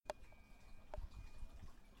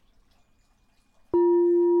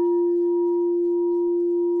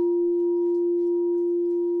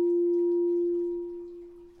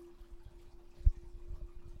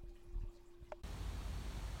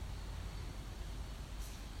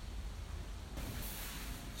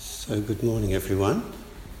So good morning everyone.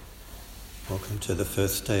 Welcome to the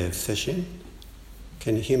first day of session.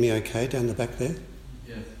 Can you hear me okay down the back there?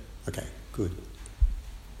 Yes. Okay, good.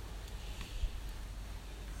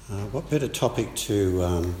 What better topic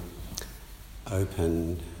to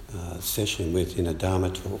open session with in a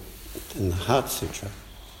Dharma talk than the Heart Sutra?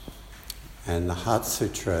 And the Heart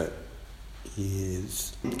Sutra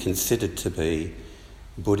is considered to be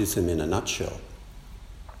Buddhism in a nutshell.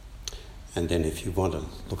 And then if you want to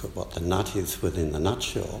look at what the nut is within the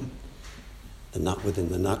nutshell, the nut within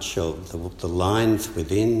the nutshell, the lines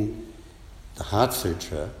within the Heart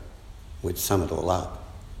Sutra, which sum it all up,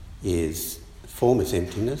 is form is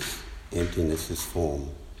emptiness, emptiness is form.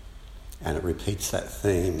 And it repeats that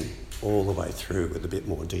theme all the way through with a bit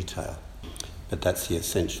more detail. But that's the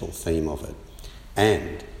essential theme of it.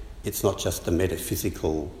 And it's not just a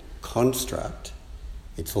metaphysical construct,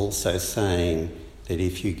 it's also saying that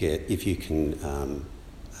if you can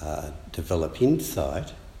develop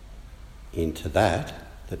insight into that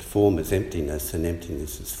form is emptiness and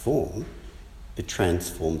emptiness is form, it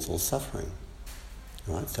transforms all suffering.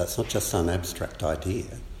 Right? So it's not just some abstract idea,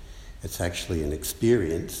 it's actually an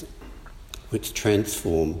experience which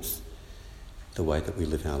transforms the way that we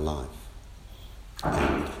live our life.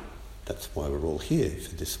 And that's why we're all here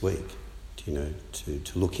for this week, to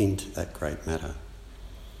look into that great matter.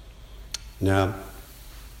 Now,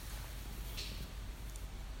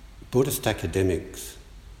 Buddhist academics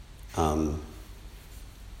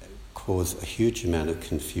cause a huge amount of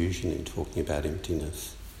confusion in talking about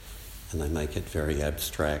emptiness, and they make it very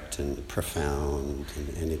abstract and profound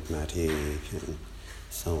and enigmatic and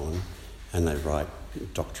so on, and they write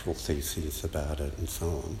doctoral theses about it and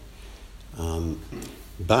so on.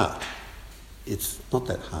 But it's not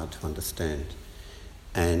that hard to understand,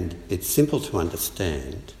 and it's simple to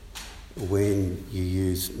understand when you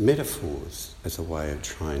use metaphors as a way of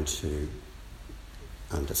trying to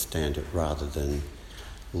understand it rather than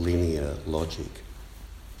linear logic.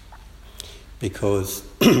 Because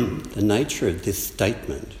the nature of this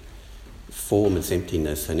statement, form is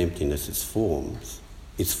emptiness and emptiness is form,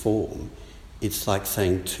 it's like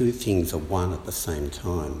saying two things are one at the same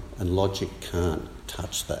time, and logic can't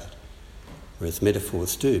touch that. Whereas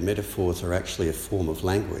metaphors do. Metaphors are actually a form of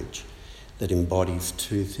language that embodies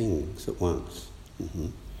two things at once. Mm-hmm.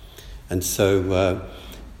 And so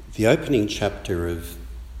the opening chapter of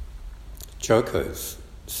Joko's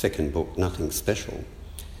second book, Nothing Special,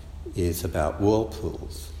 is about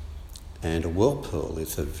whirlpools. And a whirlpool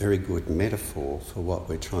is a very good metaphor for what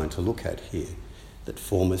we're trying to look at here, that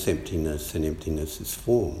form is emptiness and emptiness is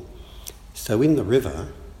form. So in the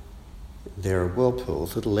river, there are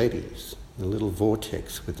whirlpools, little eddies, a little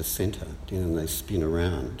vortex with a centre, and they spin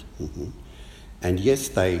around. Mm-hmm. And yes,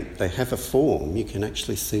 they have a form. You can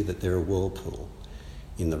actually see that they're a whirlpool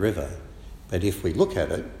in the river. But if we look at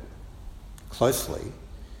it closely,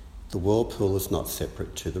 the whirlpool is not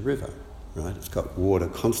separate to the river, right? It's got water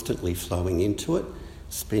constantly flowing into it,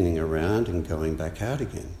 spinning around and going back out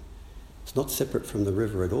again. It's not separate from the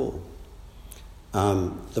river at all.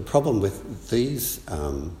 The problem with these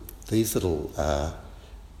little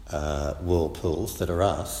whirlpools that are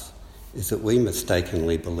us is that we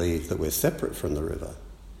mistakenly believe that we're separate from the river,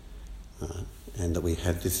 and that we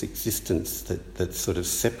have this existence that's sort of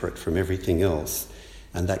separate from everything else,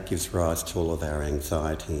 and that gives rise to all of our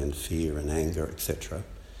anxiety and fear and anger, etc.,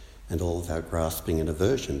 and all of our grasping and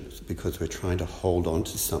aversion, because we're trying to hold on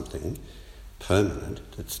to something permanent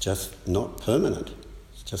that's just not permanent.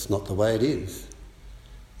 It's just not the way it is,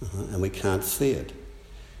 and we can't see it.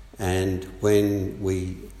 And when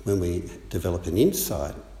we develop an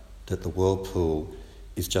insight that the whirlpool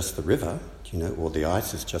is just the river, or the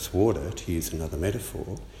ice is just water, to use another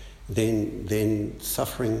metaphor, then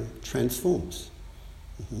suffering transforms.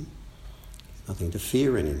 Mm-hmm. There's nothing to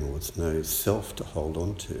fear anymore. It's no self to hold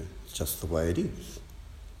on to. It's just the way it is,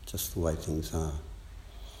 just the way things are.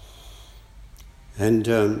 And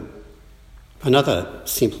another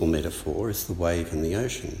simple metaphor is the wave in the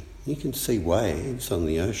ocean. You can see waves on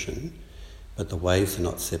the ocean, but the waves are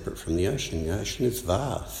not separate from the ocean. The ocean is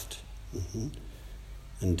vast, mm-hmm,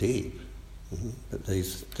 and deep. Mm-hmm. But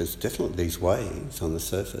there's definitely these waves on the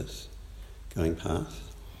surface going past.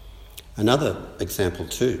 Another example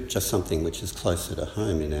too, just something which is closer to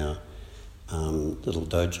home in our little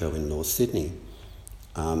dojo in North Sydney.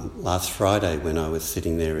 Last Friday when I was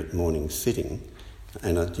sitting there at morning sitting,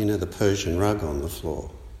 and the Persian rug on the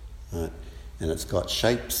floor, right? And it's got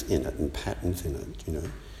shapes in it and patterns in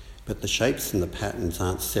it, But the shapes and the patterns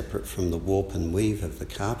aren't separate from the warp and weave of the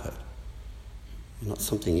carpet. They're not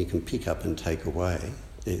something you can pick up and take away.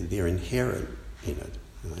 They're inherent in it,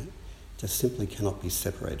 right? just simply cannot be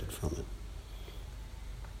separated from it.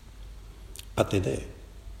 But they're there.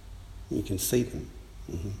 You can see them.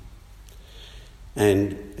 Mm-hmm.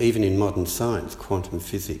 And even in modern science, quantum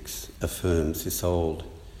physics affirms this old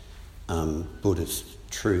Buddhist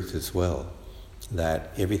truth as well,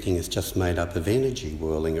 that everything is just made up of energy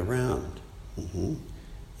whirling around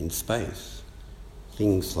in space.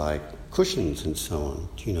 Things like cushions and so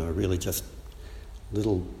on, are really just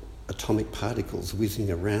little atomic particles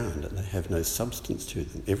whizzing around, and they have no substance to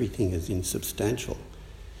them. Everything is insubstantial.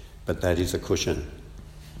 But that is a cushion.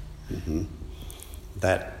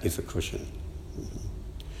 That is a cushion.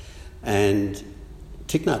 And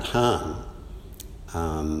Thich Nhat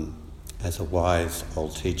Hanh, as a wise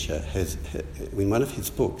old teacher, has in one of his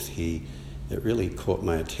books, it really caught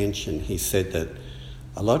my attention. He said that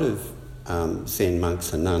a lot of Zen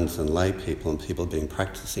monks and nuns and lay people and people who've been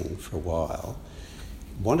practicing for a while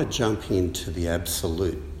want to jump into the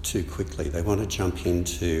absolute too quickly. They want to jump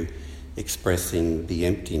into expressing the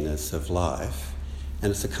emptiness of life,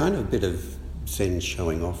 and it's a kind of bit of Zen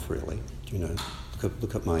showing off, really.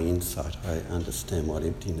 Look at my insight. I understand what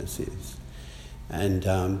emptiness is, and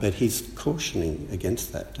but he's cautioning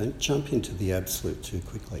against that. Don't jump into the absolute too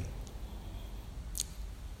quickly.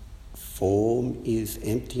 Form is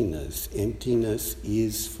emptiness. Emptiness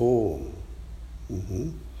is form.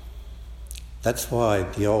 That's why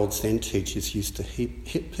the old Zen teachers used to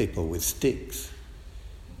hit people with sticks.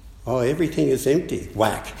 Oh, everything is empty.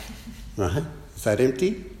 Whack. Right? Is that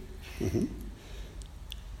empty?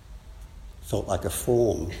 Felt like a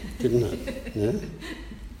form, didn't it? Yeah?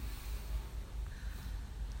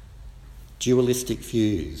 Dualistic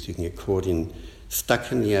views. You can get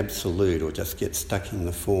stuck in the absolute, or just get stuck in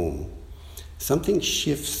the form. Something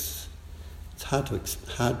shifts. It's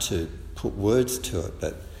hard to put words to it,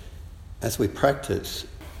 but as we practice,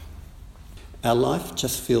 our life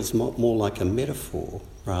just feels more like a metaphor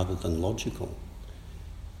rather than logical,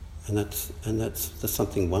 and there's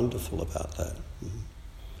something wonderful about that.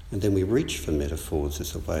 And then we reach for metaphors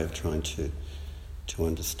as a way of trying to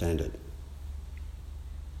understand it.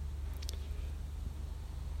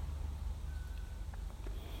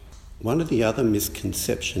 One of the other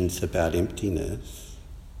misconceptions about emptiness,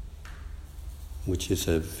 which is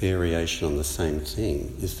a variation on the same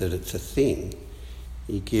thing, is that it's a thing.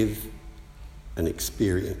 You give an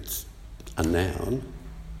experience a noun,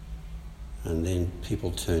 and then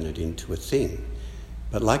people turn it into a thing.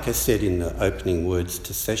 But like I said in the opening words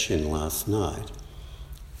to session last night,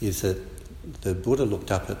 is that the Buddha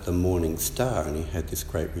looked up at the morning star and he had this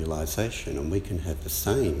great realisation, and we can have the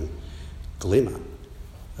same glimmer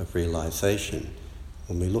of realisation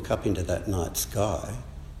when we look up into that night sky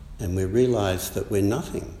and we realise that we're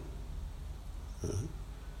nothing.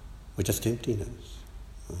 We're just emptiness.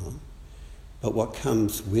 But what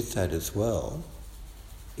comes with that as well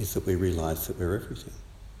is that we realise that we're everything.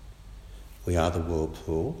 We are the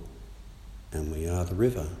whirlpool and we are the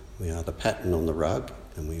river. We are the pattern on the rug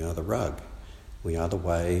and we are the rug. We are the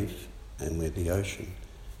wave and we're the ocean.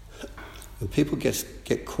 When people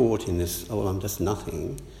get caught in this, oh, I'm just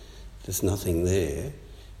nothing, there's nothing there,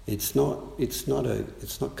 it's not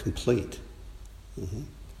complete.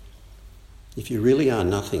 If you really are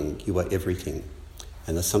nothing, you are everything.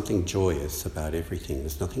 And there's something joyous about everything.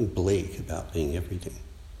 There's nothing bleak about being everything.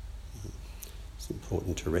 It's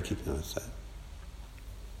important to recognise that.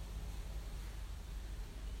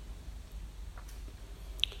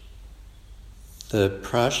 The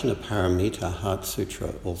Prajnaparamita Heart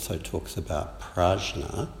Sutra also talks about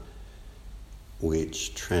prajna,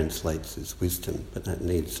 which translates as wisdom, but that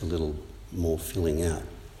needs a little more filling out.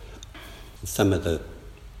 Some of the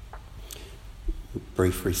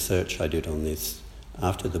brief research I did on this,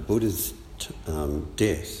 after the Buddha's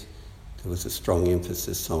death, there was a strong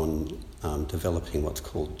emphasis on developing what's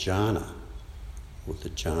called jhana, or the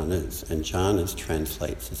jhanas, and jhanas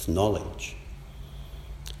translates as knowledge.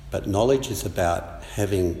 But knowledge is about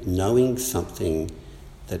knowing something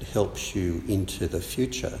that helps you into the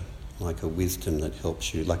future, like a wisdom that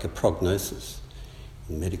helps you, like a prognosis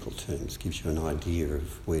in medical terms, gives you an idea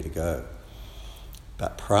of where to go.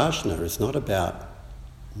 But prajna is not about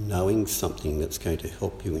knowing something that's going to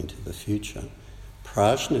help you into the future.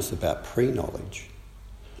 Prajna is about pre-knowledge.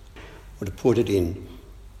 Or to put it in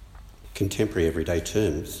contemporary everyday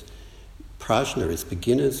terms, prajna is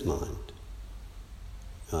beginner's mind.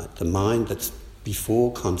 Right? The mind that's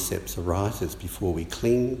before concepts arises, before we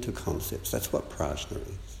cling to concepts. That's what prajna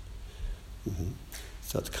is.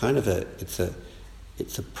 So it's kind of it's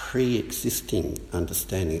a pre-existing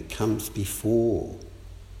understanding. It comes before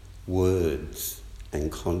words and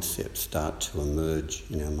concepts start to emerge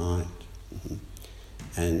in our mind.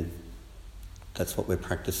 And that's what we're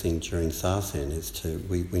practicing during Zazen, is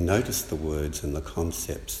we notice the words and the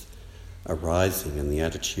concepts arising and the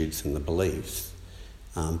attitudes and the beliefs,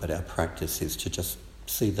 but our practice is to just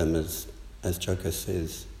see them as Joko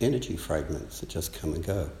says, energy fragments that just come and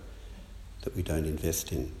go, that we don't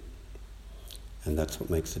invest in. And that's what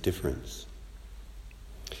makes the difference.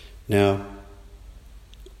 Now,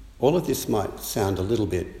 all of this might sound a little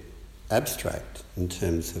bit abstract in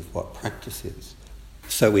terms of what practice is.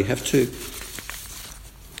 So we have to,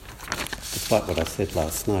 despite what I said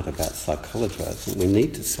last night about psychologizing, we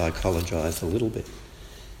need to psychologize a little bit,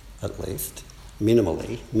 at least,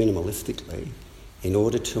 minimalistically, in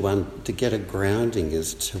order to get a grounding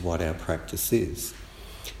as to what our practice is.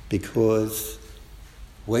 Because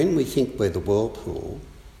when we think we're the whirlpool,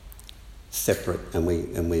 separate, and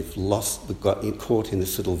we've got caught in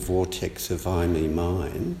this little vortex of I, me,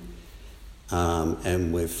 mine,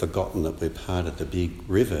 and we've forgotten that we're part of the big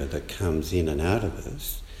river that comes in and out of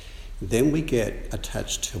us, then we get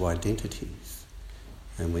attached to identities,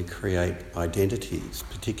 and we create identities,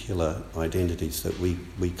 particular identities that we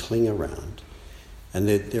cling around. And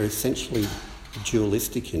they're essentially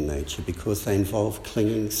dualistic in nature because they involve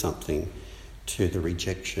clinging something to the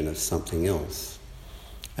rejection of something else.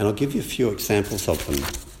 And I'll give you a few examples of them.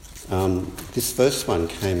 This first one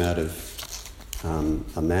came out of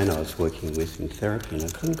a man I was working with in therapy, and I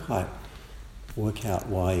couldn't quite work out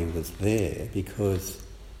why he was there, because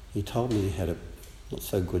he told me he had a not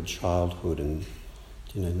so good childhood and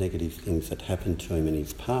negative things that happened to him in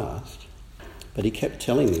his past. But he kept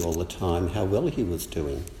telling me all the time how well he was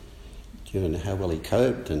doing, and how well he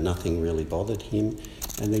coped, and nothing really bothered him.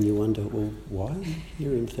 And then you wonder, well, why are you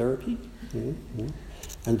here in therapy? Mm-hmm.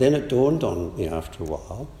 And then it dawned on me after a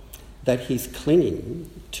while that he's clinging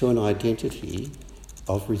to an identity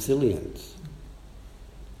of resilience.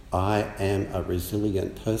 I am a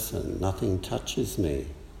resilient person. Nothing touches me.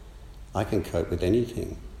 I can cope with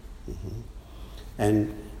anything. Mm-hmm.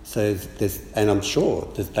 And so and I'm sure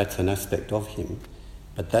that's an aspect of him,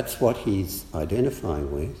 but that's what he's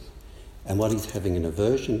identifying with, and what he's having an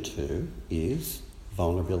aversion to is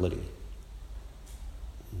vulnerability.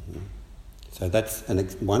 Mm-hmm. So that's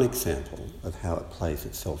one example of how it plays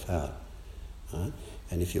itself out. Right?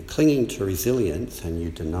 And if you're clinging to resilience and you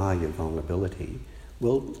deny your vulnerability,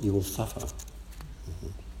 well, you will suffer. Mm-hmm.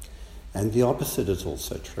 And the opposite is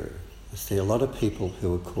also true. I see a lot of people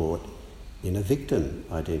who are caught in a victim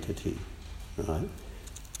identity, right?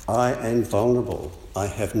 I am vulnerable. I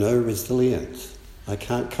have no resilience. I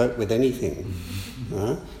can't cope with anything,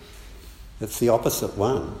 right? It's the opposite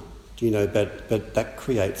one, but that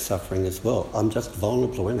creates suffering as well. I'm just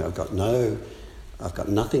vulnerable, I've got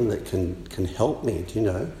nothing that can help me,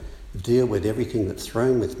 deal with everything that's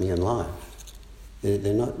thrown with me in life.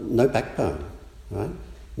 They're no backbone, right?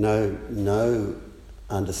 No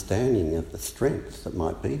understanding of the strengths that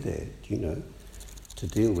might be there, to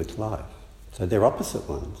deal with life. So they're opposite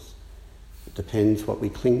ones. It depends what we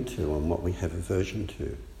cling to and what we have aversion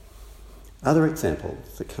to. Other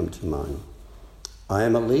examples that come to mind. I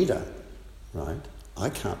am a leader, right? I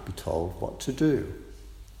can't be told what to do,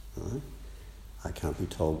 right? I can't be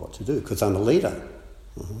told what to do because I'm a leader.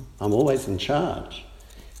 I'm always in charge.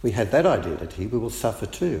 If we have that identity, we will suffer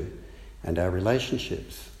too, and our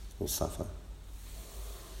relationships will suffer.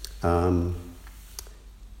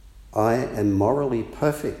 I am morally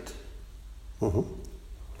perfect.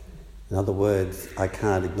 In other words, I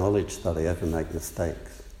can't acknowledge that I ever make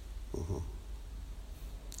mistakes.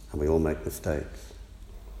 And we all make mistakes.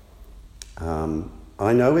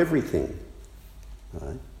 I know everything.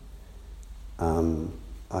 Right?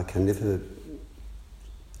 I can never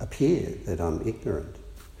appear that I'm ignorant.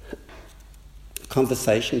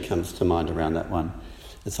 Conversation comes to mind around that one.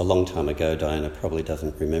 It's a long time ago, Diana probably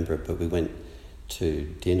doesn't remember it, but we went to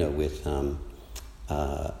dinner with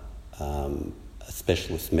a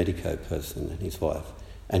specialist medico person and his wife.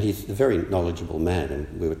 And he's a very knowledgeable man,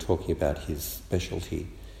 and we were talking about his specialty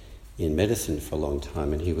in medicine for a long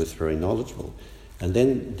time, and he was very knowledgeable. And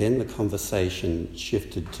then the conversation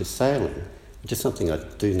shifted to sailing, which is something I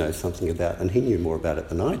do know something about, and he knew more about it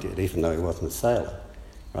than I did, even though he wasn't a sailor.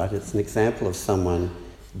 Right? It's an example of someone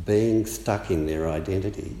being stuck in their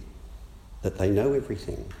identity, that they know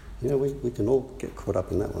everything. We can all get caught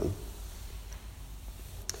up in that one.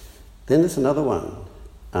 Then there's another one.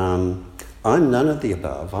 I'm none of the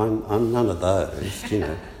above. I'm none of those,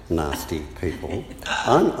 nasty people.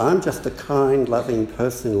 I'm just a kind, loving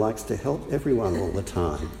person who likes to help everyone all the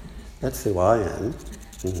time. That's who I am.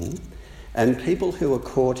 Mm-hmm. And people who are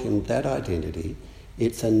caught in that identity,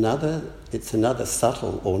 it's another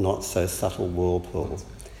subtle or not so subtle whirlpool.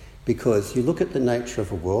 Because you look at the nature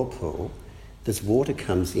of a whirlpool, There's water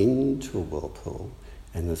comes into a whirlpool,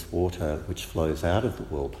 and there's water which flows out of the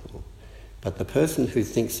whirlpool. But the person who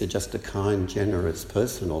thinks they're just a kind, generous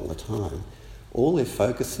person all the time, all they're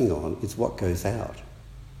focusing on is what goes out,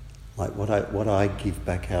 like what I give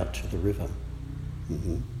back out to the river.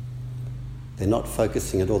 Mm-hmm. They're not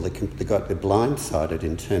focusing at all. They're blindsided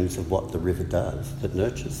in terms of what the river does that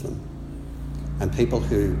nurtures them. And people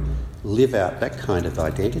who live out that kind of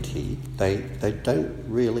identity, they don't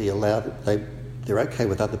really allow... They're okay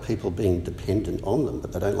with other people being dependent on them,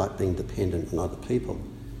 but they don't like being dependent on other people.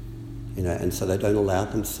 And so they don't allow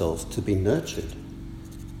themselves to be nurtured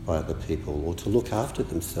by other people or to look after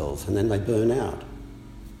themselves, and then they burn out.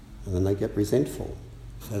 And then they get resentful.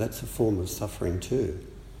 So that's a form of suffering too.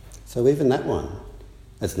 So even that one,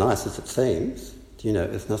 as nice as it seems,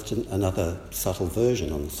 it's just another subtle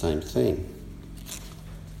version on the same thing.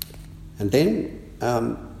 And then,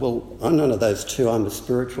 I'm none of those two. I'm a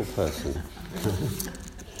spiritual person.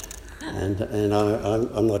 and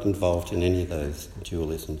I'm not involved in any of those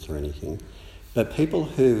dualisms or anything. But people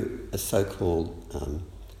who are so-called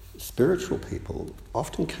spiritual people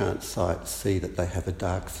often can't see that they have a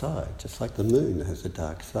dark side, just like the moon has a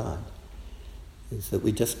dark side. Is that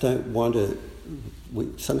we just don't want to...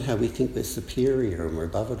 somehow we think we're superior and we're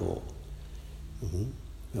above it all. Mm-hmm.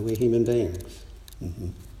 And we're human beings. Mm-hmm.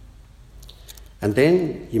 And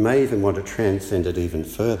then you may even want to transcend it even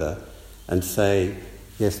further and say,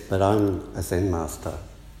 yes, but I'm a Zen master.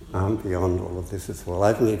 I'm beyond all of this as well.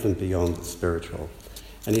 I'm even beyond the spiritual.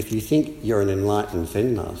 And if you think you're an enlightened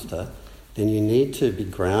Zen master, then you need to be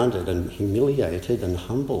grounded and humiliated and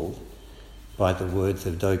humbled by the words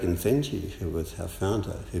of Dogen Zenji, who was our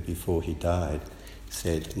founder, who before he died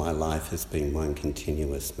said, "My life has been one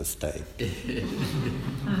continuous mistake."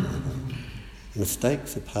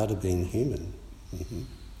 Mistakes are part of being human. Mm-hmm.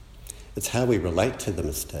 It's how we relate to the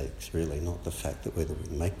mistakes, really, not the fact that whether we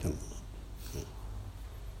make them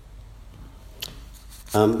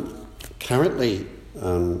or not. Currently,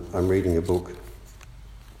 I'm reading a book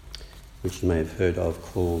which you may have heard of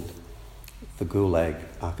called The Gulag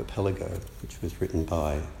Archipelago, which was written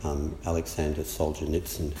by Alexander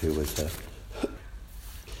Solzhenitsyn, who was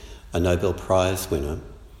a Nobel Prize winner,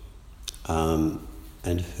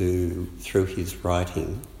 and who, through his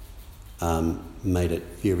writing, made it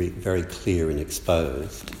very, very clear and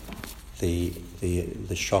exposed the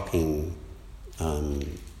shocking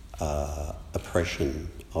oppression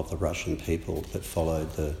of the Russian people that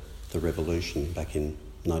followed the revolution back in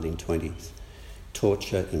 1920s.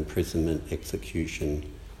 Torture, imprisonment, execution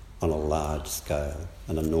on a large scale,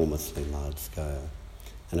 an enormously large scale.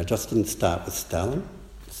 And it just didn't start with Stalin,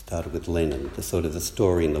 it started with Lenin. The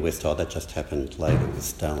story in the West, that just happened later with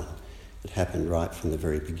Stalin. It happened right from the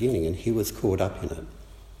very beginning, and he was caught up in it.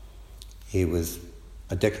 He was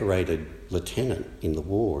a decorated lieutenant in the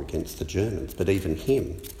war against the Germans, but even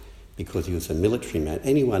him, because he was a military man,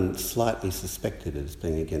 anyone slightly suspected as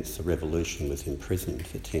being against the revolution was imprisoned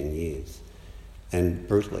for 10 years, and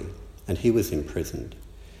brutally. And he was imprisoned.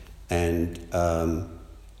 And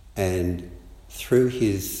through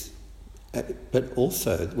his... But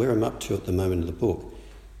also, where I'm up to at the moment of the book,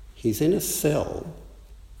 he's in a cell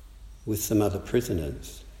with some other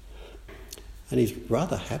prisoners, and he's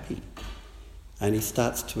rather happy. And he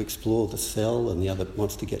starts to explore the cell, and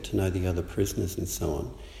wants to get to know the other prisoners and so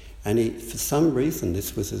on. And for some reason,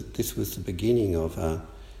 this was the beginning of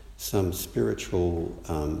some spiritual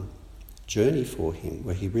journey for him,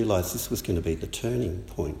 where he realised this was going to be the turning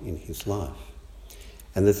point in his life.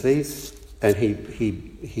 And there's these, and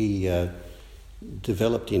he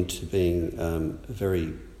developed into being a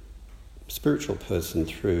very spiritual person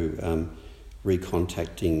through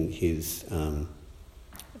recontacting his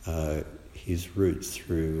roots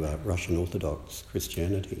through Russian Orthodox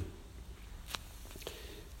Christianity.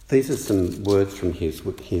 These are some words from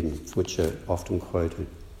him which are often quoted,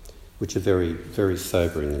 which are very, very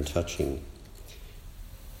sobering and touching.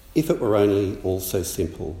 If it were only all so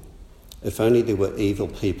simple, if only there were evil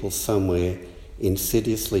people somewhere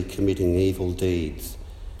insidiously committing evil deeds,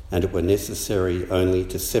 and it were necessary only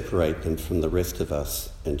to separate them from the rest of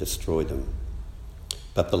us and destroy them.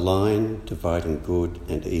 But the line dividing good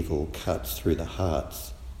and evil cuts through the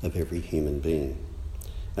hearts of every human being.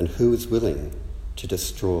 And who is willing to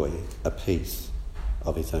destroy a piece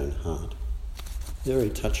of his own heart? Very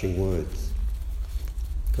touching words.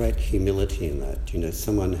 Great humility in that.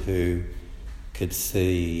 Someone who could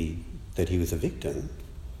see that he was a victim,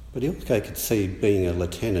 but he also could see, being a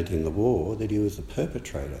lieutenant in the war, that he was a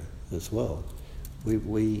perpetrator as well.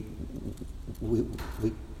 We're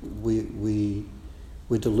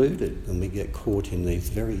deluded when we get caught in these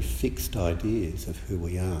very fixed ideas of who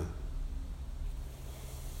we are.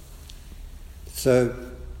 So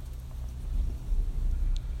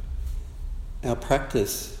our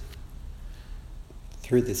practice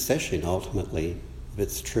through this session, ultimately, if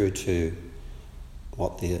it's true to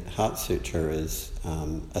what the Heart Sutra is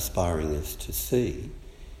aspiring us to see,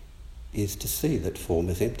 is to see that form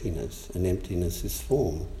is emptiness and emptiness is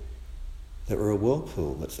form, that we're a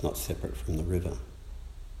whirlpool that's not separate from the river.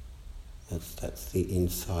 That's the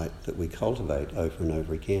insight that we cultivate over and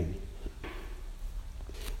over again.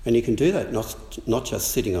 And you can do that not just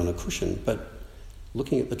sitting on a cushion, but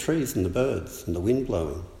looking at the trees and the birds and the wind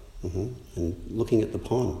blowing, and looking at the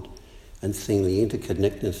pond and seeing the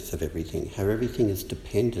interconnectedness of everything, how everything is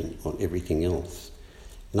dependent on everything else.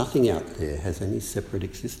 Nothing out there has any separate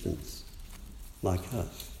existence like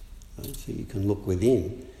us. Right? So you can look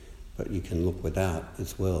within, but you can look without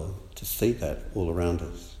as well to see that all around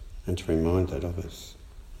us and to remind that of us.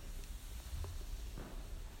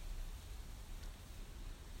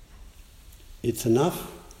 It's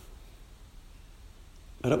enough.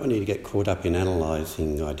 I don't want you to get caught up in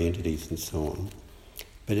analysing identities and so on,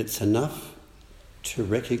 but it's enough to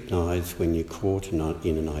recognise when you're caught in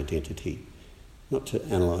an identity, not to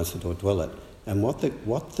analyse it or dwell it. And what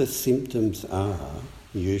the symptoms are,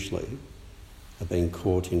 usually, of being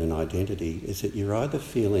caught in an identity, is that you're either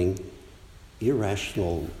feeling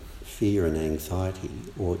irrational fear and anxiety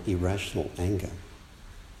or irrational anger,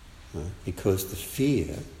 right? Because the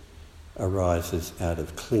fear arises out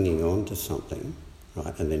of clinging on to something,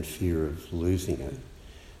 right, and then fear of losing it.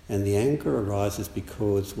 And the anger arises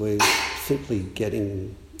because we're simply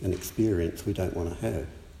getting an experience we don't want to have.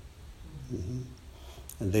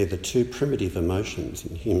 And they're the two primitive emotions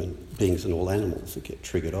in human beings and all animals that get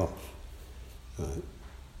triggered off. Right?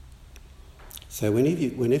 So whenever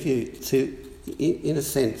you see, in a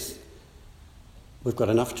sense, we've got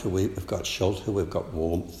enough to eat, we've got shelter, we've got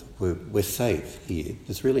warmth, we're safe here.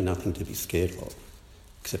 There's really nothing to be scared of,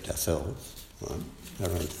 except ourselves, right?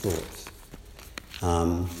 Our own thoughts.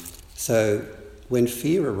 So when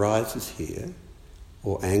fear arises here,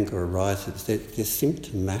 or anger arises, they're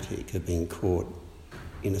symptomatic of being caught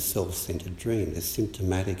in a self-centred dream. They're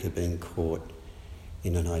symptomatic of being caught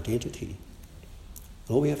in an identity.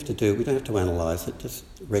 All we have to do, we don't have to analyse it, just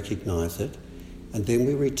recognise it, and then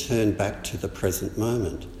we return back to the present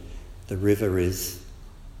moment. The river is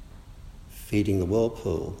feeding the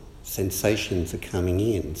whirlpool. Sensations are coming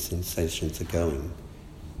in, sensations are going.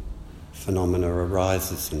 Phenomena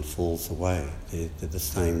arises and falls away. They're the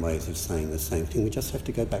same ways of saying the same thing. We just have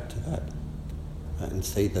to go back to that and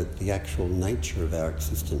see that the actual nature of our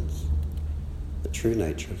existence, the true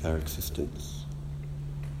nature of our existence.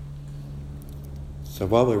 So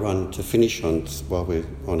while we're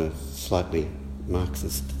on a slightly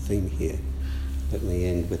Marxist theme here, let me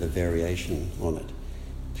end with a variation on it.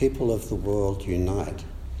 People of the world, unite.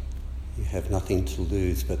 You have nothing to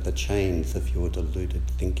lose but the chains of your deluded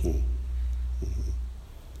thinking.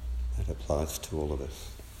 That applies to all of us.